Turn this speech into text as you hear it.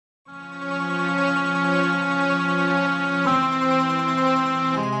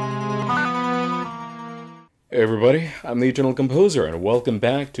Hey everybody, I'm the Eternal Composer, and welcome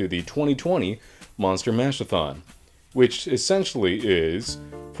back to the 2020 Monster-Mash-O-Thon, which essentially is,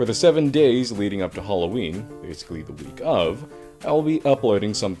 for the 7 days leading up to Halloween, basically the week of, I'll be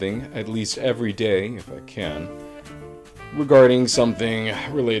uploading something at least every day, if I can, regarding something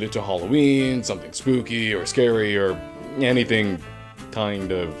related to Halloween, something spooky or scary, or anything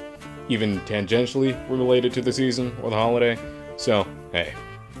kind of even tangentially related to the season or the holiday. So, hey,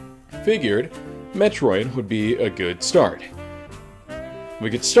 figured Metroid would be a good start. We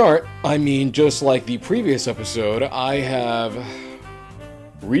could start, I mean, just like the previous episode, I have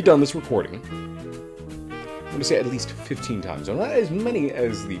redone this recording. I'm going to say at least 15 times, so not as many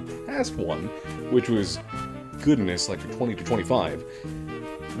as the past one, which was, goodness, like 20 to 25.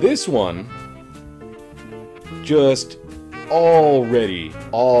 This one, just already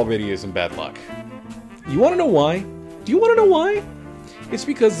is in bad luck. You want to know why? Do you want to know why? It's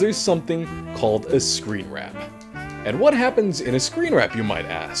because there's something called a screen wrap. And what happens in a screen wrap, you might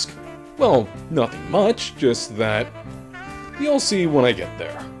ask? Well, nothing much, just that you'll see when I get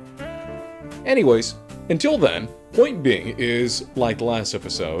there. Anyways, until then, point being is, like the last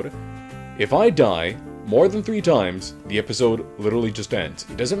episode, if I die more than 3 times, the episode literally just ends.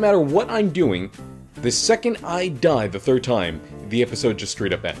 It doesn't matter what I'm doing, the second I die the 3rd time, the episode just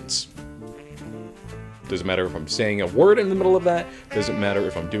straight up ends. Doesn't matter if I'm saying a word in the middle of that, doesn't matter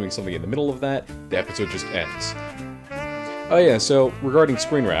if I'm doing something in the middle of that, the episode just ends. Oh yeah, so, regarding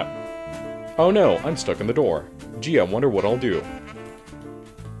screen wrap. Oh no, I'm stuck in the door. Gee, I wonder what I'll do.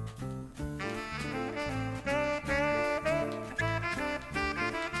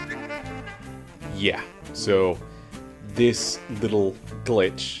 Yeah, so this little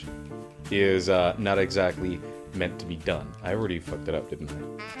glitch is not exactly meant to be done. I already fucked it up, didn't I?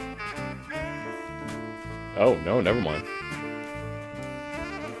 Oh, no, never mind.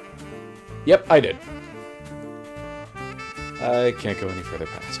 Yep, I did. I can't go any further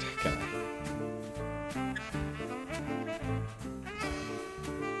past, can I?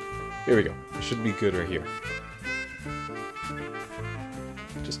 Here we go. It should be good right here.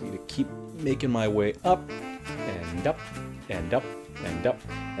 Just need to keep making my way up, and up, and up, and up.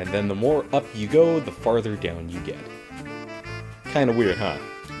 And then the more up you go, the farther down you get. Kinda weird, huh?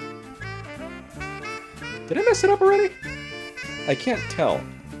 Did I mess it up already? I can't tell.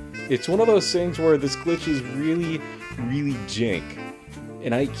 It's one of those things where this glitch is really jank.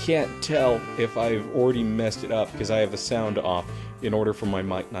 And I can't tell if I've already messed it up because I have the sound off in order for my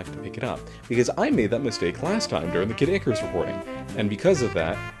mic not to pick it up. Because I made that mistake last time during the Kid Icarus recording. And because of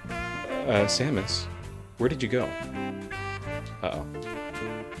that, Samus, where did you go? Uh-oh.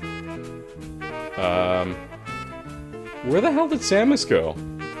 Where the hell did Samus go?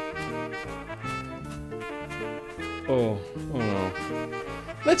 Oh no.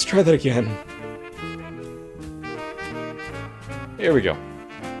 Let's try that again. Here we go.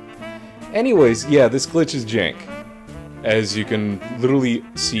 Anyways, yeah, this glitch is jank, as you can literally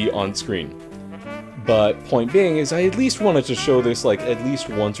see on screen. But point being is I at least wanted to show this like at least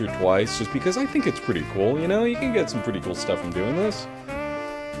once or twice, just because I think it's pretty cool, you know? You can get some pretty cool stuff from doing this.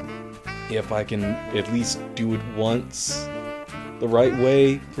 If I can at least do it once the right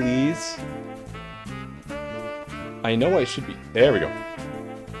way, please. I know I should be... There we go.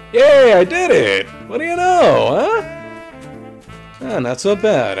 Yay, I did it! What do you know, huh? Ah, not so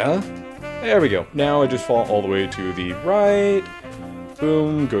bad, huh? There we go. Now I just fall all the way to the right.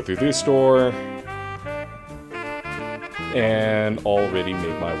 Boom, go through this door. And already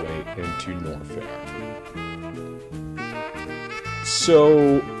made my way into Norfair.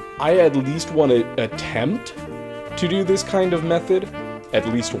 So, I at least want to attempt to do this kind of method at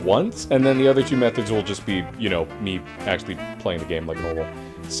least once, and then the other 2 methods will just be, you know, me actually playing the game like a normal,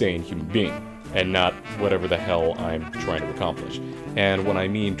 sane human being, and not whatever the hell I'm trying to accomplish. And when I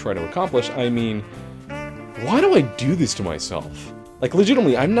mean trying to accomplish, I mean, why do I do this to myself? Like,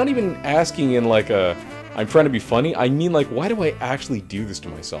 legitimately, I'm not even asking in like a, I'm trying to be funny, I mean like, why do I actually do this to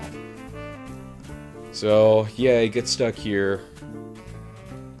myself? So, yeah, I get stuck here.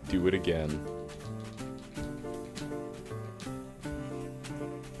 Do it again.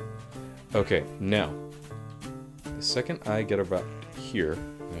 Okay, now, the second I get about here,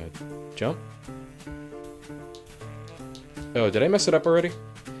 I'm gonna jump. Oh, did I mess it up already?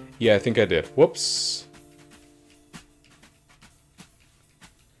 Yeah, I think I did. Whoops.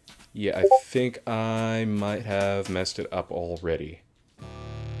 Yeah, I think I might have messed it up already.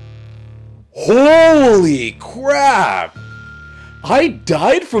 Holy crap! I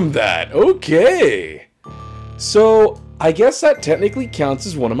died from that! Okay! So, I guess that technically counts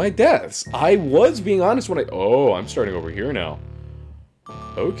as one of my deaths. I was being honest when I... Oh, I'm starting over here now.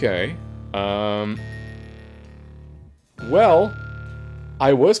 Okay. Well,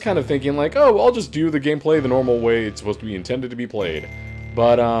 I was kind of thinking like, oh, I'll just do the gameplay the normal way it's supposed to be intended to be played.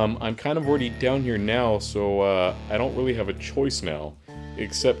 But I'm kind of already down here now, so I don't really have a choice now,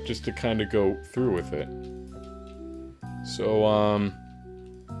 except just to kind of go through with it. So,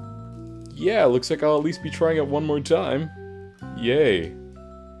 yeah, looks like I'll at least be trying it one more time. Yay.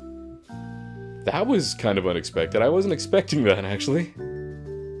 That was kind of unexpected. I wasn't expecting that, actually.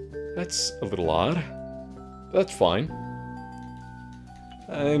 That's a little odd. That's fine.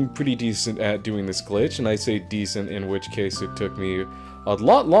 I'm pretty decent at doing this glitch, and I say decent in which case it took me a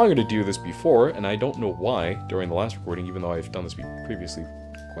lot longer to do this before, and I don't know why during the last recording, even though I've done this previously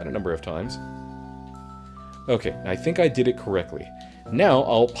quite a number of times. Okay, I think I did it correctly. Now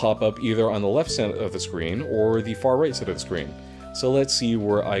I'll pop up either on the left side of the screen or the far right side of the screen. So let's see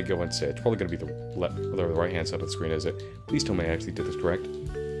where I go and say. It's probably going to be the right hand side of the screen, is it? Please tell me I actually did this correct.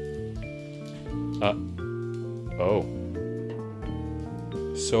 Oh.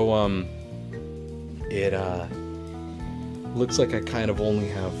 So, it, looks like I kind of only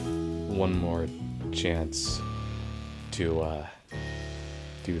have one more chance to,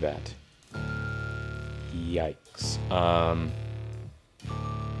 do that. Yikes.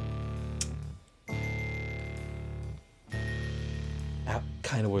 That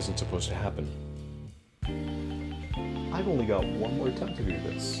kind of wasn't supposed to happen. I've only got one more time to do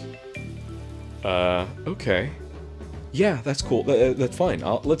this. Okay. Yeah, that's cool. That's fine.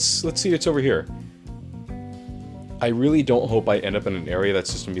 Let's see it's over here. I really don't hope I end up in an area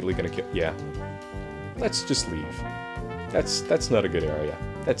that's just immediately gonna kill. Yeah. Let's just leave. That's not a good area.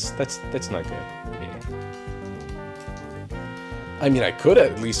 That's not good. Yeah. I mean, I could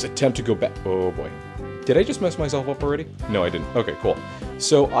at least attempt to go back. Oh boy. Did I just mess myself up already? No, I didn't. Okay, cool.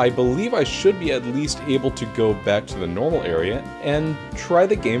 So I believe I should be at least able to go back to the normal area and try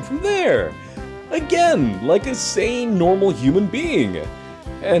the game from there. Again, like a sane, normal human being.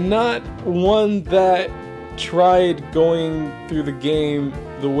 And not one that tried going through the game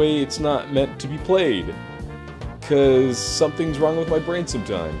the way it's not meant to be played. Because something's wrong with my brain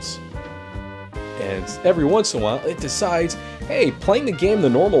sometimes. And every once in a while, it decides, hey, playing the game the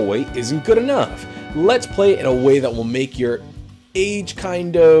normal way isn't good enough. Let's play it in a way that will make your age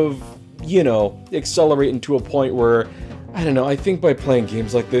kind of, you know, accelerate into a point where, I don't know, I think by playing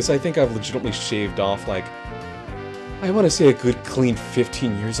games like this, I think I've legitimately shaved off, like, I want to say a good clean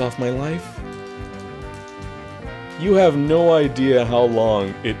 15 years off my life. You have no idea how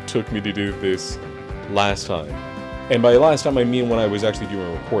long it took me to do this last time. And by last time, I mean when I was actually doing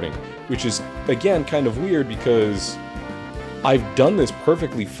a recording, which is, again, kind of weird because I've done this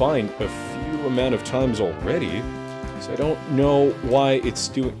perfectly fine a few amount of times already, so I don't know why it's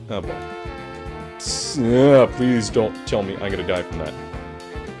doing... Oh, boy. Please don't tell me I'm gonna die from that.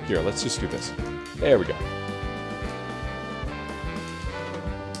 Here, let's just do this. There we go.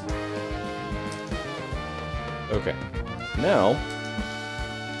 Okay. Now,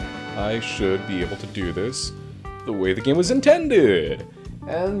 I should be able to do this the way the game was intended.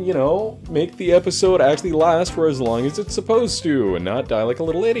 And, you know, make the episode actually last for as long as it's supposed to, and not die like a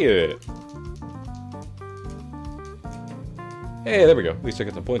little idiot. Hey, there we go. At least I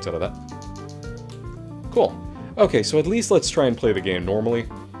got some points out of that. Cool. Okay, so at least let's try and play the game normally,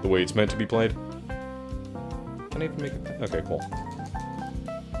 the way it's meant to be played. Can I even make it? Okay, cool.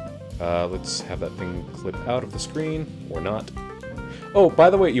 Let's have that thing clip out of the screen, or not. Oh, by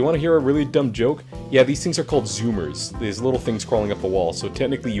the way, you want to hear a really dumb joke? Yeah, these things are called zoomers. These little things crawling up the wall, so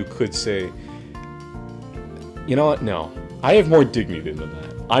technically you could say... You know what? No. I have more dignity than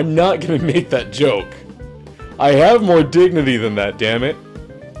that. I'm not gonna make that joke. I have more dignity than that, damn it.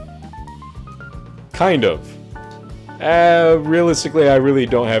 Kind of. Realistically, I really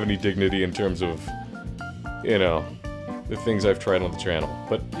don't have any dignity in terms of, you know, the things I've tried on the channel.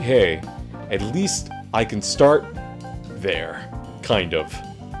 But hey, at least I can start there. Kind of.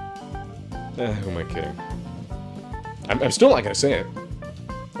 Who am I kidding? I'm still not gonna say it.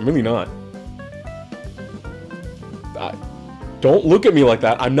 I'm really not. Don't look at me like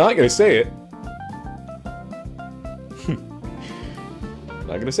that. I'm not gonna say it.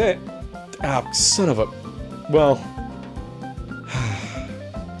 Not gonna say it. Ah, son of a... Well...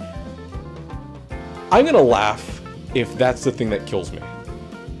 I'm gonna laugh if that's the thing that kills me.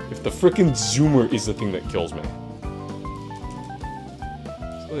 If the frickin' zoomer is the thing that kills me.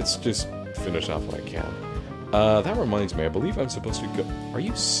 So let's just finish off what I can. That reminds me, I believe I'm supposed to go... Are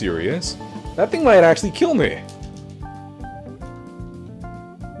you serious? That thing might actually kill me!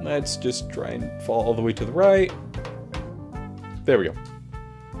 Let's just try and fall all the way to the right. There we go.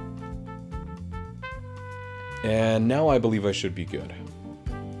 And now I believe I should be good.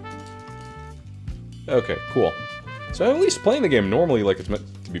 Okay, cool. So I'm at least playing the game normally like it's meant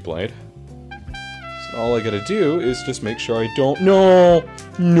to be played. So all I gotta do is just make sure I don't... No!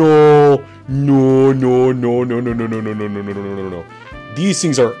 No! No, no, no, no, no, no, no, no, no, no, no, no, no, no. These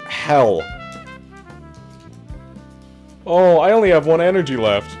things are hell. Oh, I only have 1 energy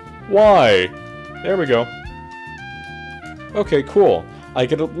left. Why? There we go. Okay, cool. I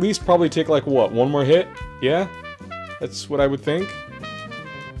could at least probably take, like, what, 1 more hit? Yeah? That's what I would think.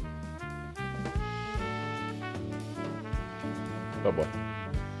 Oh boy.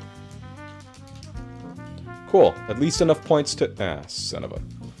 Cool. At least enough points to... Ah, son of a...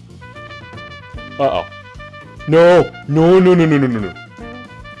 Uh-oh. No! No, no, no, no, no, no, no.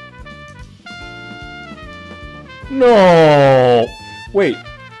 No! Wait,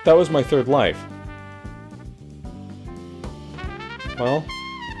 that was my 3rd life. Well...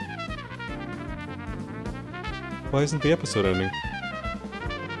 Why isn't the episode ending?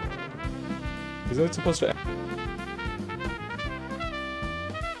 Isn't it supposed to end?